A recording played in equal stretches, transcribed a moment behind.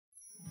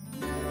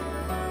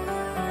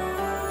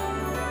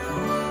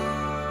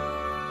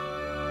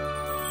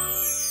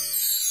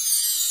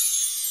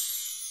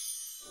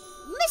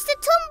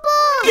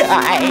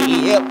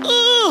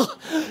Oh,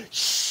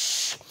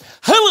 shh.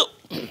 Hello.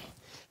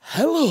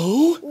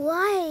 Hello.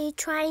 Why are you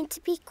trying to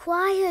be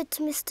quiet,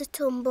 Mr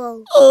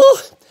Tumble?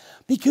 Oh,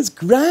 because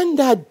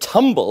Grandad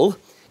Tumble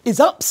is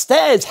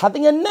upstairs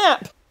having a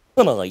nap,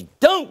 and I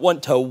don't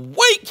want to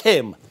wake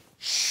him.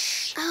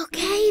 Shh.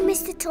 Okay,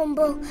 Mr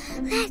Tumble,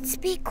 let's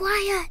be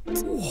quiet.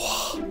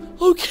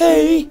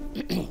 Okay.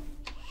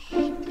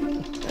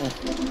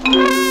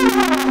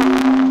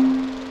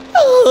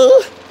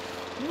 Oh,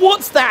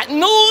 what's that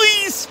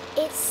noise?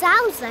 It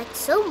sounds like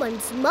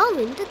someone's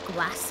mowing the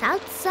grass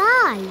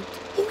outside.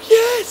 Oh,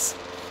 yes.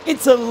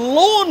 It's a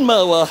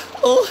lawnmower.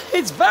 Oh,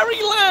 it's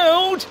very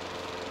loud.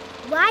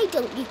 Why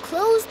don't you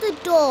close the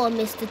door,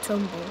 Mr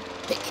Tumble?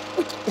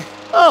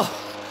 Oh,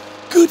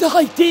 good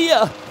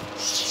idea.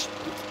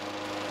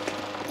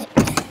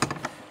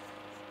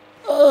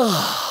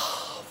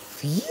 Oh,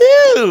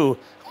 phew.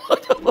 I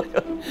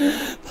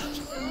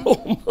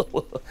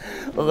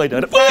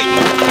don't know.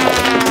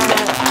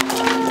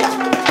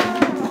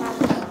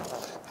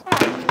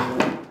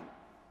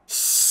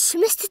 Shh,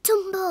 Mr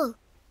Tumble.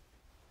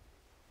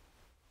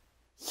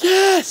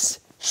 Yes.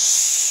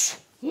 Shh.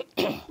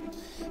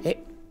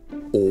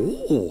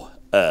 Oh,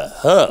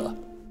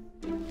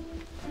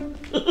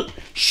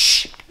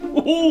 Shh.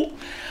 Oh,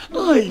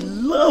 I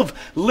love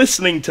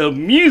listening to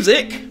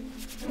music.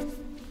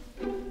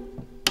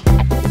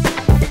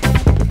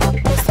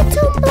 Mr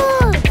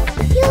Tumble,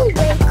 you'll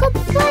wake up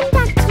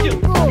Grandad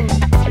Tumble.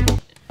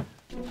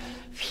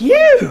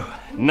 Phew.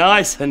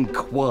 Nice and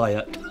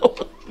quiet.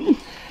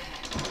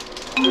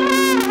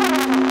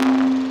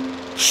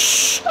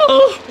 Shh.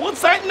 Oh,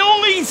 what's that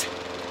noise?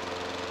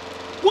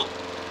 What?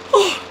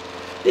 Oh,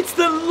 it's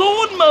the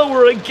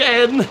lawnmower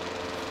again.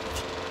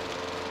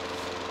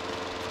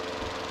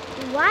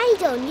 Why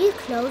don't you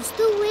close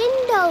the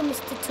window,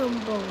 Mr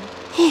Tumble?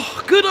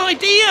 Oh, good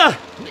idea.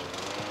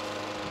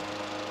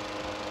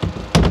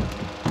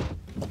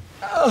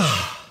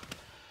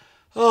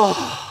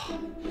 Oh,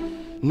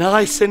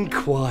 nice and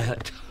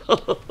quiet. Quick,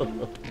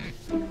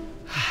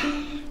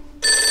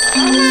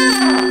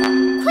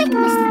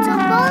 Mr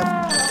Tumble.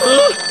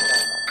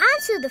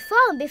 Answer the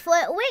phone before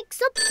it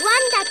wakes up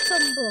Grandad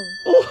Tumble.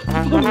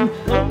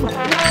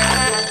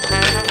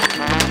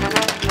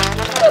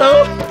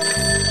 Hello?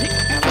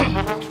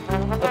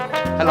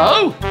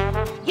 Hello?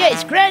 Yeah,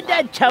 it's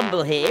Grandad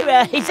Tumble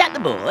here. Is that the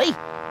boy?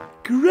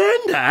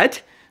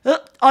 Grandad?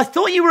 I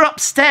thought you were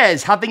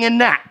upstairs having a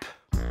nap.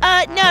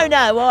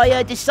 No.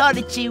 I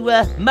decided to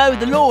mow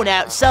the lawn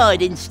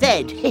outside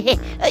instead. You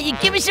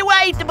give us a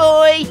wave, the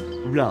boy.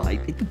 Right.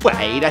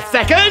 Wait a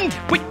second.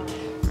 Wait.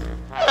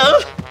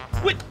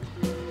 Wait.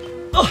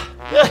 Oh.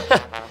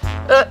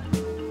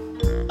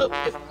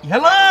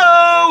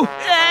 Hello?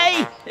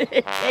 Hey,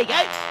 there you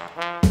go.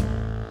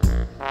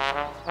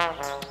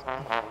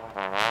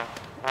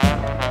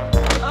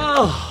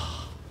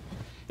 Oh,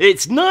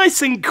 it's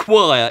nice and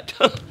quiet.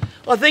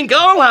 I think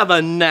I'll have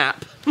a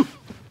nap.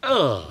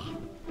 Oh.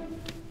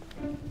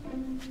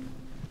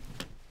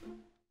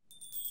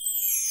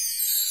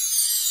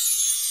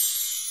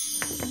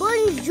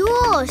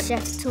 Bonjour,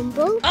 Chef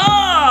Tumble.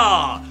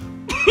 Ah!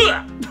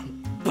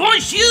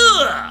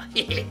 Bonjour!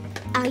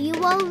 Are you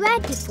all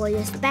ready for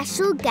your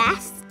special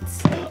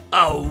guests?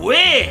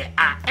 Oui,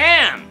 I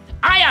am.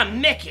 I am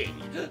making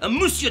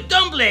Mr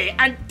Tumble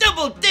and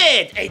Double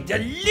Dead a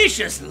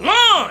delicious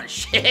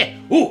lunch.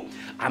 Ooh,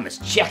 I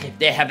must check if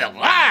they have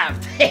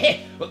arrived.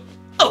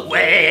 Oh,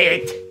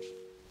 wait.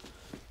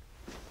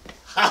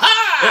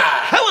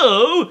 Ha-ha!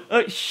 Hello,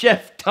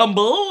 Chef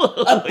Tumble.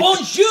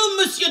 Bonjour,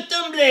 Monsieur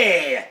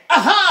Tumble.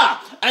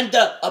 Aha! And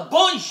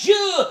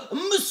bonjour,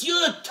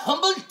 Monsieur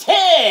Tumble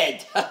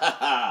Ted.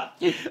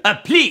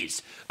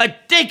 Please,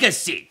 take a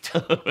seat.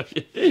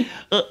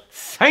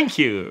 Thank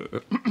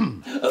you.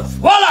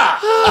 Voila!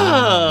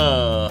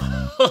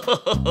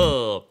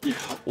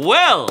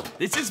 Well,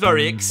 this is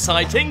very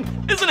exciting,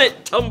 isn't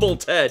it, Tumble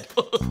Ted?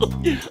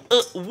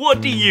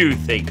 What do you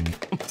think?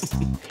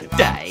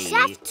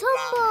 Chef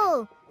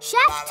Tumble!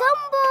 Chef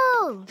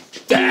Tumble!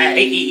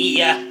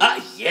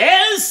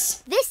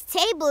 Yes? This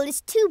table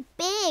is too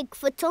big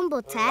for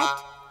Tumble Ted.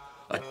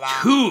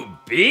 Too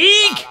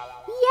big?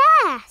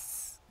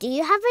 Yes. Do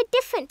you have a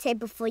different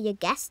table for your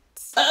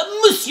guests?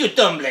 Monsieur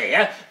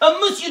Tumble,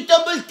 Monsieur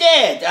Tumble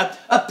Ted,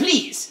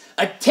 please,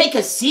 take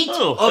a seat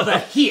over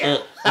here.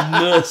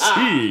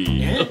 Merci.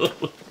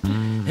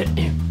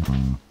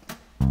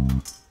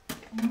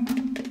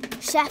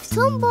 Chef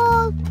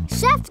Tumble!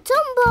 Chef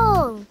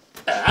Tumble!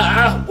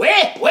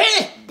 Where?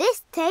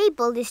 This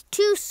table is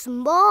too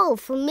small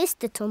for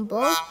Mr.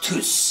 Tumble.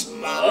 Too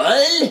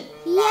small?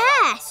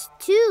 Yes,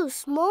 too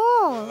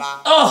small.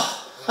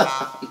 Oh,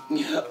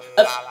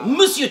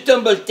 Monsieur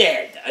Tumble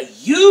Ted,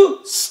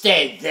 you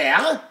stay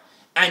there,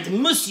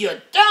 and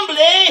Monsieur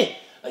Tumble,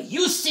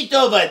 you sit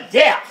over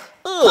there.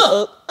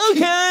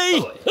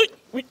 Okay.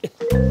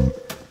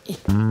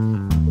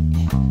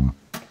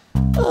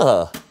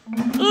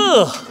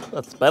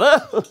 That's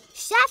better.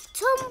 Chef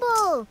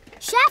Tumble!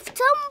 Chef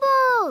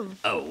Tumble!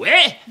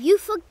 Where?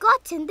 You've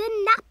forgotten the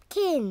nap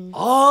napkins.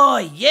 Oh,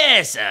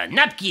 yes,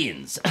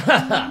 napkins.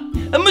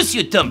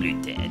 Monsieur Tumble,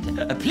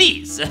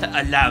 please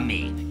allow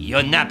me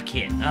your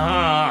napkin.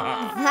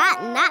 That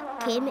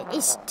napkin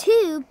is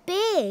too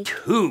big.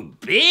 Too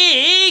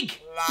big?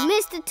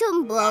 Mr.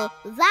 Tumble,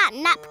 that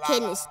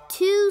napkin is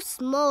too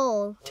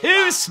small.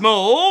 Too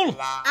small?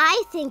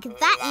 I think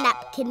that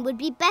napkin would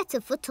be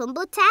better for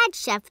Tumble Tad,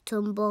 Chef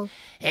Tumble.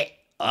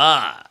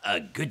 A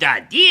good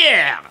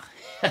idea.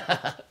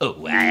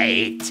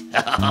 Wait.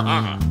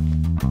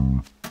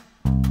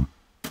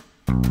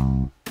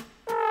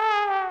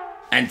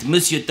 And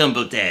Monsieur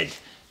Tumble,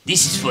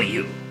 this is for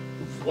you.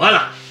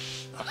 Voila.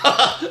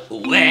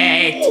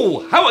 Wait.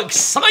 Oh, how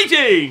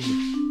exciting!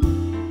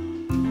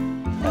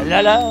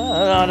 La la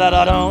la la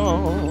la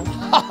la.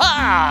 Ha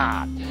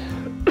ha!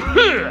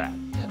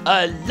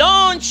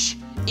 Lunch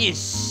is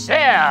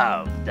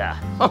served.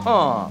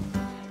 A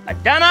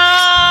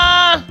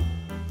dinner.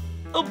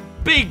 A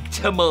big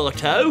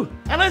tomato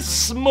and a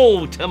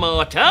small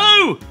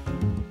tomato.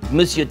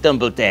 Monsieur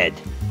Tumble,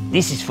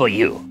 this is for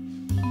you.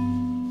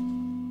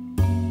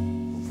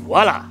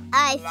 Voila.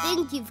 I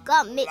think you've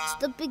got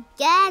mixed up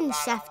again,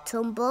 Chef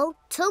Tumble.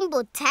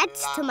 Tumble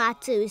Ted's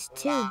tomato is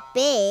too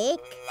big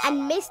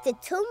and Mr.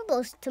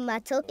 Tumble's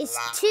tomato is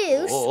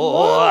too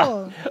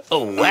small.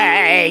 Oh,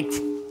 wait.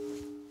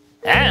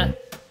 Huh?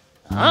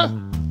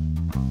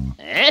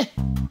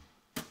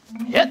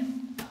 Yep.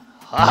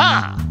 Ha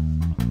ha.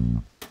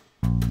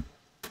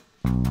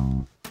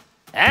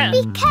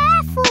 Be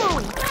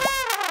careful!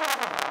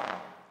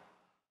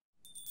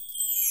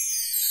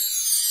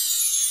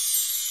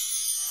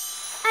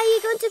 Are you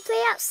going to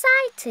play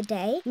outside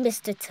today,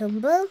 Mr.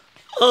 Tumble?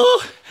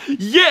 Oh,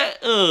 yeah,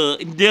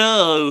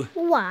 no.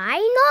 Why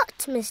not,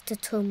 Mr.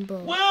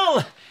 Tumble?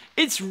 Well,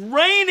 it's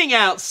raining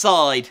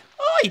outside.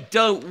 I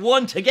don't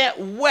want to get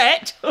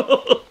wet.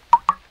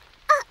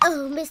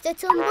 Uh-oh, Mr.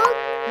 Tumble.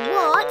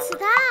 What's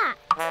that?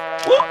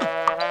 What?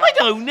 I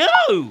don't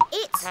know.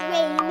 It's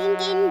raining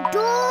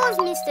indoors,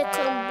 Mr.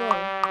 Tumble.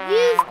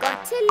 You've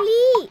got a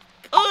leak.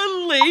 A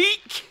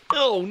leak?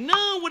 Oh,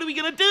 no. What are we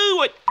going to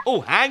do?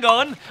 Oh, hang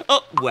on.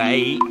 Oh,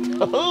 wait.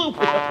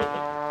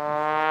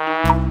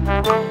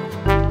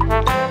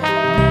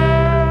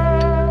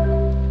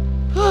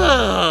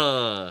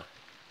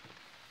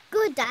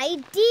 Good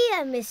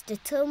idea, Mr.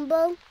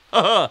 Tumble.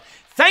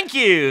 Thank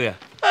you.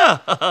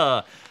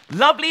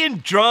 Lovely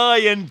and dry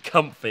and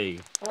comfy.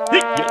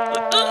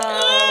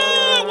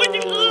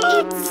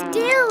 It's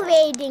still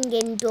raining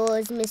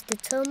indoors, Mr.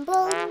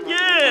 Tumble.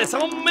 Yes,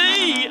 on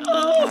me.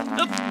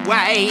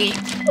 Wait.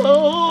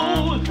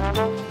 Oh.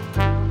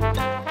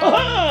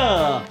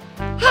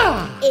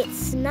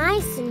 It's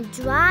nice and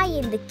dry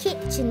in the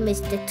kitchen,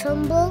 Mr.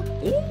 Tumble.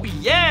 Oh,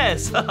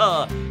 yes.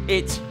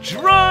 It's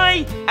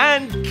dry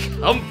and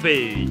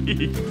comfy.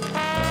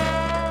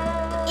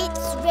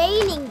 It's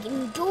raining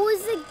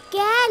indoors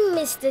again,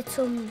 Mr.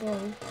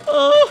 Tumble.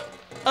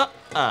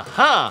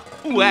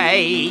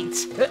 Wait.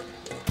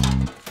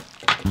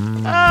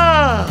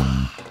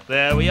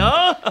 There we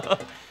are.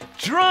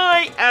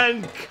 Dry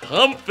and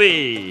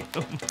comfy.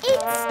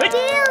 It's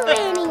still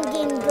raining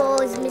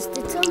indoors,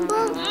 Mr.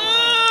 Tumble.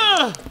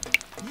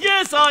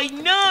 Yes, I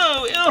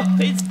know.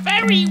 It's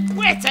very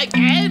wet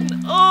again.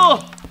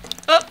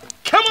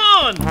 Come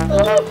on.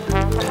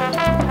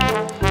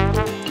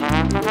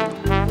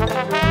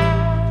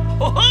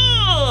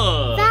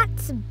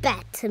 That's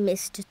better,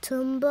 Mr.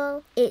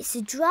 Tumble. It's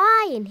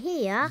dry in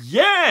here.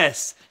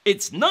 Yes,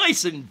 it's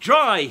nice and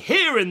dry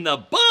here in the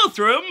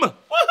bathroom.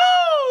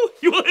 Woohoo!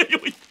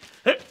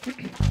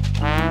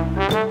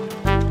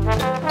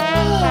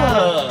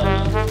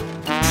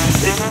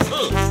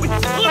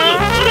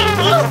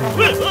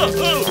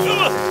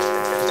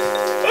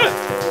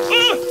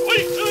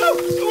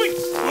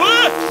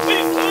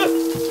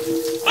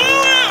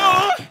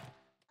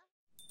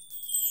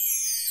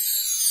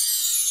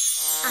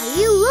 Are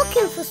you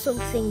looking for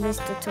something,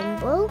 Mr.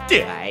 Tumble?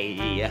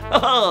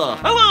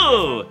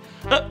 Hello!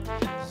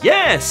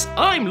 Yes,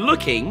 I'm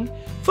looking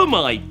for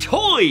my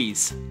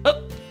toys.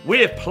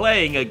 We're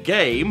playing a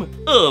game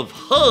of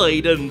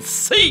hide and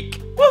seek.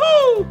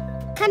 Woohoo!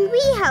 Can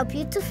we help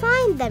you to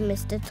find them,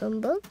 Mr.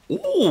 Tumble?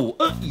 Oh,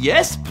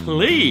 yes,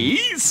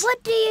 please.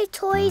 What do your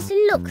toys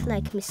look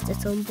like, Mr.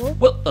 Tumble?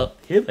 Well,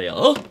 here they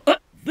are.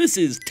 This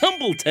is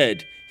Tumble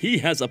Ted. He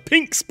has a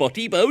pink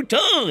spotty bow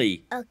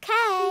tie.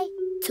 Okay.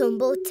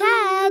 Tumble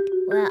Ted,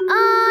 where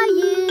are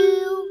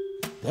you?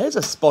 There's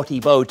a spotty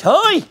bow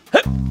tie.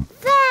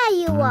 There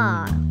you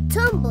are.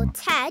 Tumble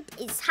Ted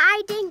is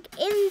hiding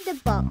in the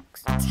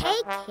box.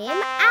 Take him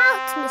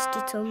out,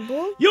 Mr.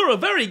 Tumble. You're a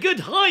very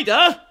good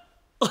hider.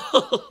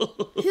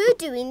 Who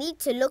do we need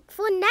to look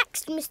for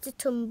next, Mr.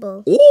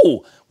 Tumble?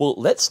 Oh, well,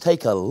 let's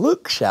take a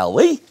look, shall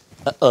we?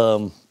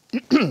 Oh,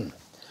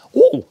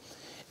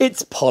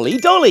 it's Polly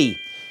Dolly.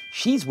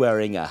 She's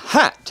wearing a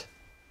hat.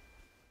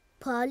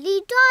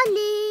 Polly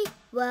Dolly,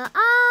 where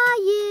are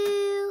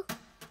you?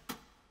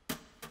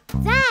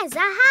 There's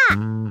a hat.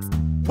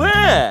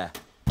 Where?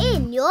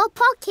 In your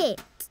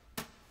pocket.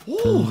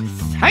 Oh,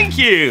 thank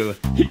you.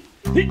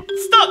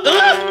 Stop.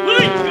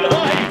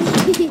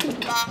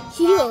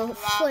 You're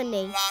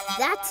funny.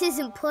 That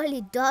isn't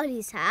Polly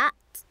Dolly's hat,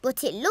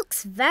 but it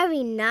looks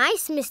very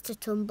nice, Mr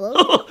Tumble.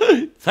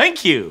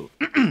 Thank you.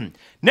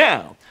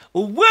 Now,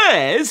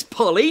 where's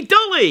Polly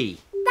Dolly?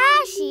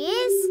 There she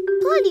is.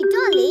 Polly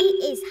Dolly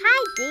is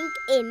hiding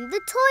in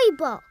the toy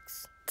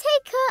box.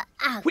 Take her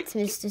out,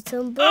 Mr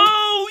Tumble.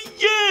 Oh,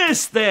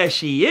 yes, there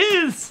she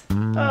is.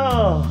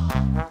 Oh.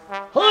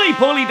 Hi,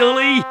 Polly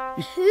Dolly.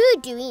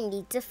 Who do we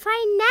need to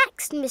find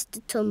next,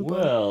 Mr Tumble?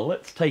 Well,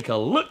 let's take a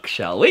look,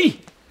 shall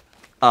we?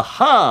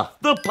 Aha,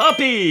 the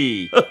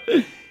puppy.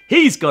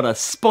 He's got a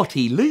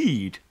spotty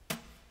lead.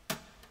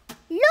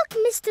 Look,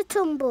 Mr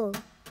Tumble.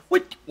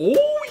 Wait,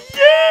 oh,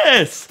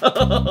 yes.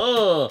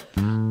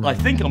 I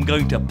think I'm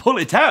going to pull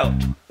it out.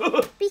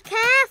 Be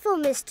careful,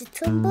 Mr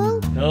Tumble.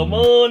 Come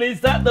on,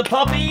 is that the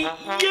puppy?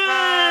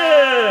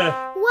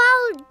 Yeah!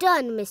 Well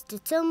done,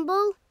 Mr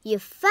Tumble. You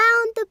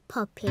found the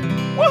puppy.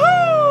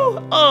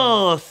 Woohoo!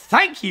 Oh,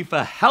 thank you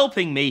for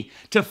helping me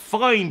to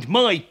find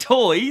my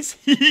toys.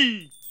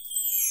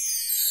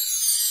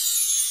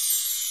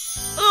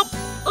 Up,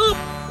 up.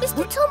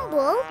 Mr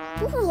Tumble,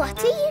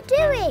 what are you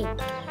doing?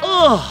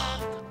 Oh,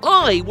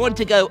 I want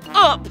to go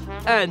up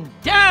and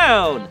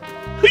down.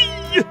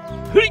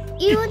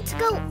 You want to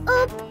go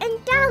up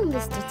and down,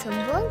 Mr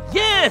Tumble?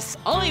 Yes,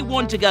 I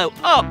want to go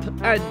up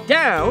and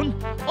down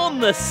on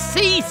the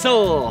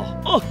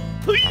seesaw. Oh, up,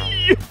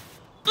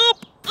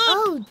 up.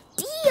 Oh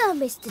dear,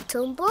 Mr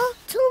Tumble.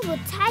 Tumble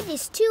Ted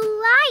is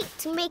too light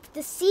to make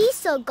the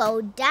seesaw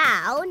go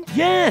down.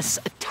 Yes,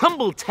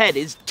 Tumble Ted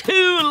is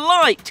too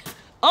light.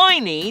 I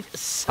need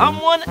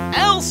someone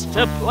else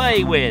to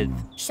play with.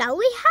 Shall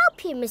we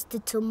help you,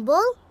 Mr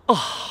Tumble?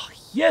 Oh,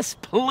 yes,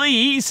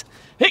 please.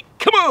 Hey,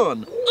 come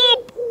on.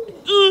 Up.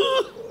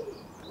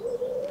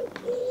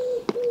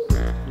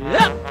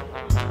 Up.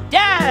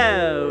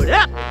 Down.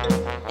 Up.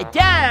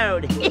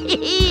 Down.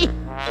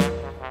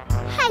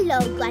 Hello,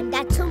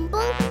 Grandad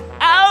Tumble.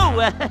 Oh,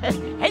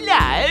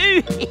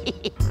 hello.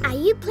 Are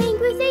you playing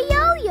with a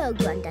yo-yo,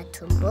 Grandad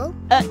Tumble?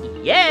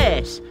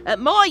 Yes.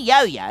 My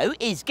yo-yo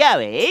is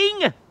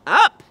going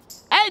up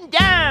and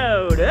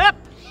down. Up.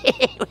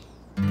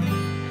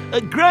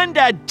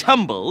 Grandad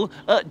Tumble,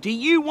 do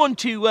you want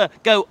to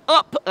go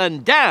up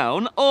and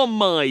down on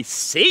my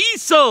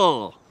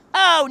seesaw?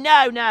 Oh,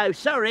 no,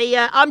 sorry.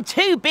 I'm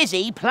too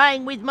busy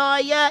playing with my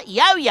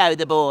yo-yo,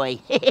 the boy.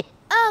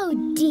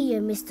 Oh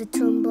dear, Mr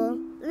Tumble.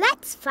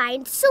 Let's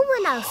find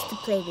someone else to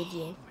play with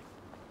you.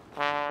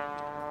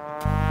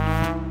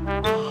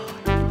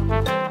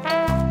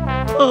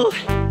 Oh.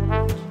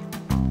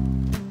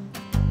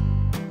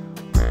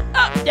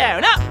 Up,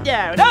 down, up,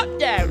 down, up,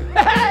 down.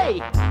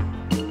 Hey!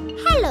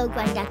 Hello,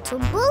 Grandad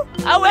Tumble.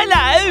 Oh,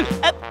 hello.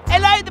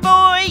 Hello, the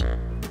boy.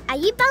 Are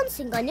you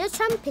bouncing on your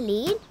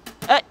trampoline?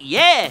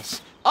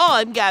 Yes.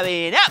 I'm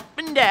going up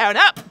and down,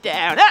 up,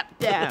 down, up,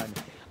 down.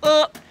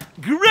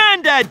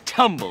 Grandad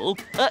Tumble,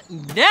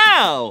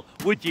 now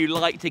would you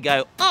like to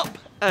go up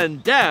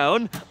and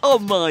down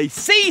on my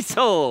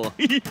seesaw?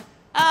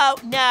 Oh,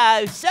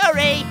 no,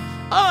 sorry.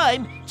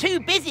 I'm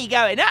too busy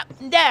going up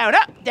and down,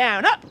 up,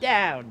 down, up,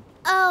 down.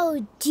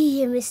 Oh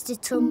dear, Mr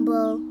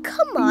Tumble.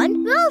 Come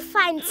on, we'll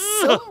find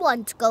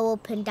someone to go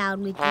up and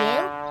down with you.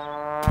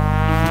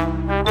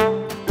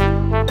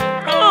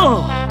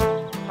 Oh.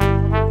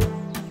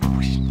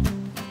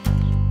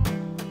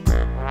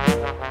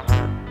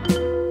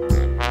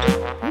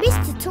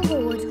 Mr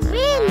Tumble would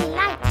really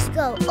like to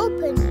go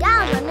up and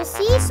down on the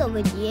seesaw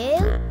with you.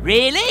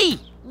 Really?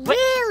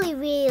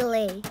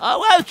 Really.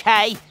 Oh,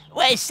 OK.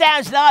 Well, it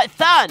sounds like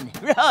fun.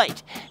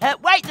 Right.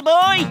 Wait, the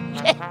boy.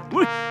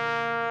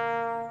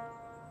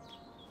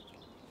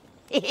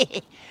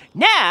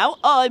 Now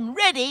I'm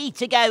ready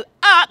to go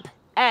up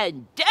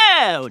and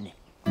down.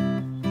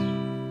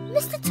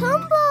 Mr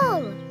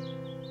Tumble,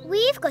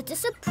 we've got a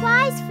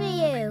surprise for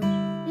you.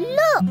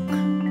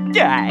 Look.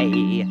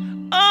 Yay!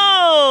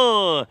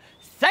 Oh,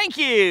 thank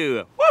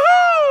you.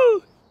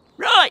 Woohoo!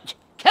 Right,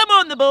 come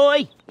on, the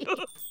boy.